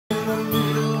the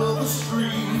middle of the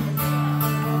street.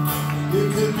 It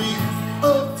could be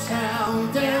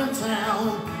uptown, downtown,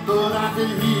 but I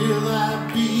can hear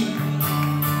that beat.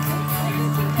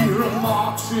 Hear a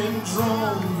marching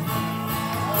drum,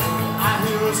 I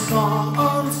hear a song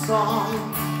unsung.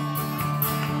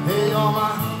 Hey,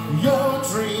 your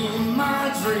dream,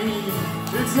 my dream,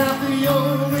 it's not the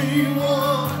only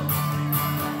one.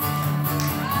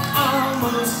 I'm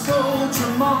a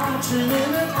soldier marching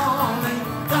in an army,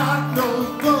 got no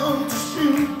gun to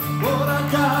shoot. What I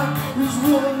got is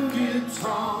one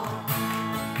guitar.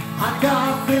 I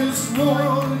got this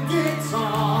one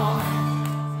guitar.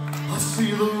 I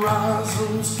see the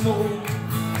rising smoke,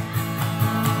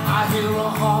 I hear a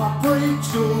heartbreak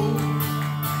joke.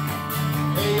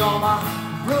 Hey, all my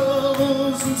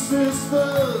brothers and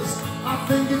sisters, I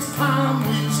think it's time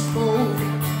we spoke.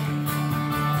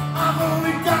 I've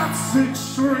only got 6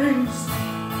 strings,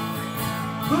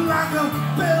 but like a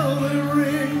bell they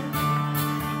ring.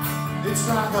 It's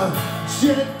like a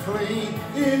jet plane,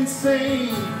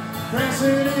 insane,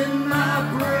 crashing in my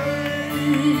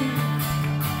brain.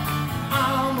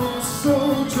 I'm a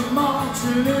soldier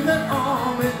marching in an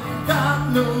army,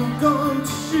 got no gun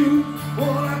to shoot.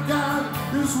 What I got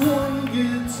is one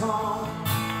guitar.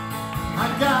 I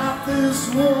got this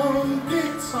one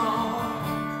guitar,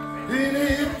 and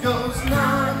it goes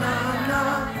na na na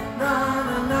na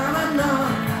na na na na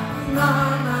na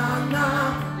na na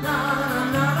na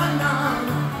na na na.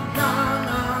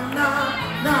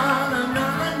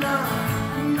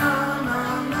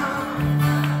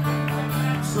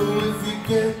 So if you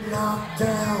get knocked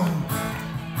down,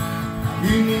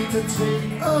 you need to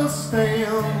take a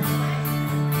stand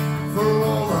for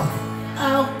all the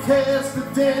outcasts, the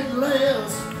dead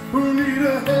lads who need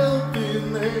a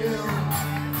helping hand.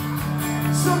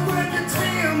 So grab your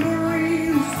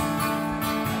tambourines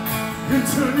and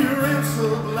turn your amps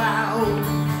up loud,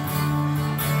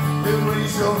 and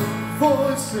raise your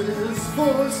voices,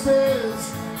 voices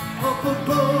up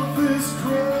above this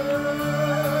crowd.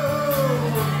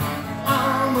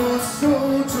 I'm a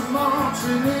soldier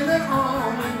marching in an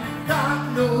army, got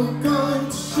no gun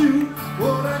to shoot.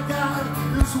 What I got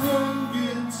is one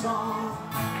guitar.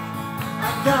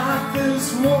 I got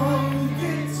this one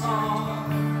guitar,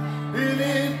 and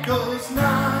it goes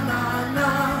na na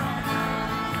na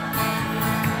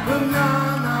na na na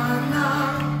na na na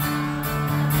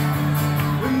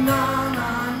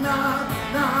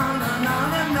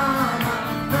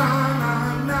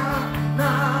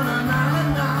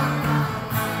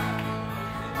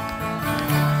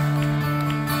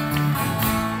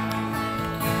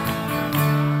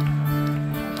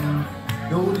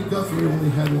Woody Guthrie only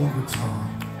had one guitar.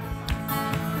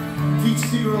 Pete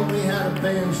Seeger only had a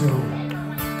banjo.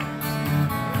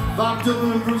 Bob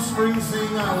Dylan and Bruce Springsteen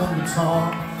got one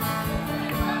guitar.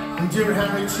 And dear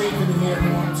Harry Chapin, he had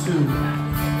one too.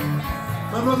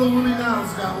 My brother Willie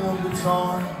Nile's got one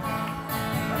guitar.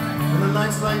 And a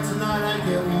nights like tonight I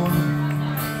get one.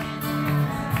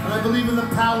 And I believe in the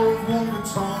power of one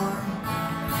guitar,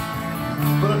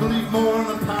 but I believe more in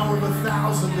the power of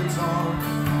 1,000 guitars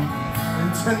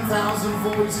and 10,000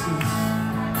 voices.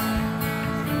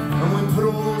 And when we put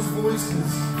all those voices,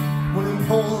 when we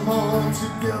pull them all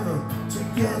together,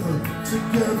 together,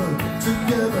 together,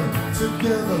 together,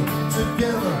 together,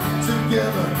 together,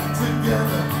 together,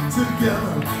 together, together,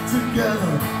 together,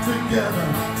 together,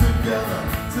 together,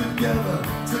 together,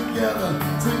 together,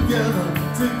 together,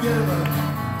 together.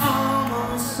 I'm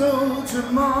a soldier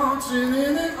marching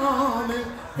in an army,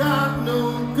 got no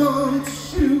gun to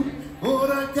shoot.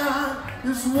 What I got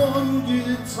is one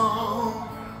guitar.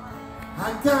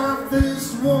 I got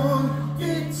this one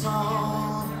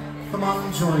guitar. Come on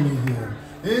and join me here.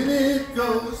 And it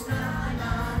goes na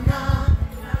na na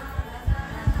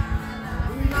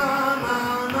na na na.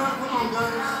 Come on,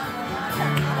 guys.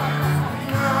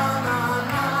 Na na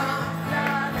na na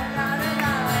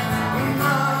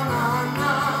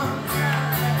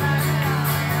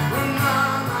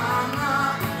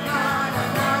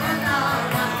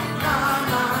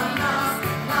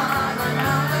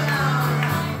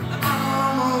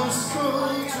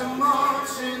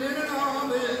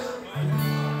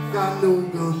got no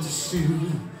gun to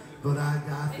shoot, but I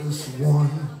got this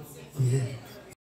one, yeah.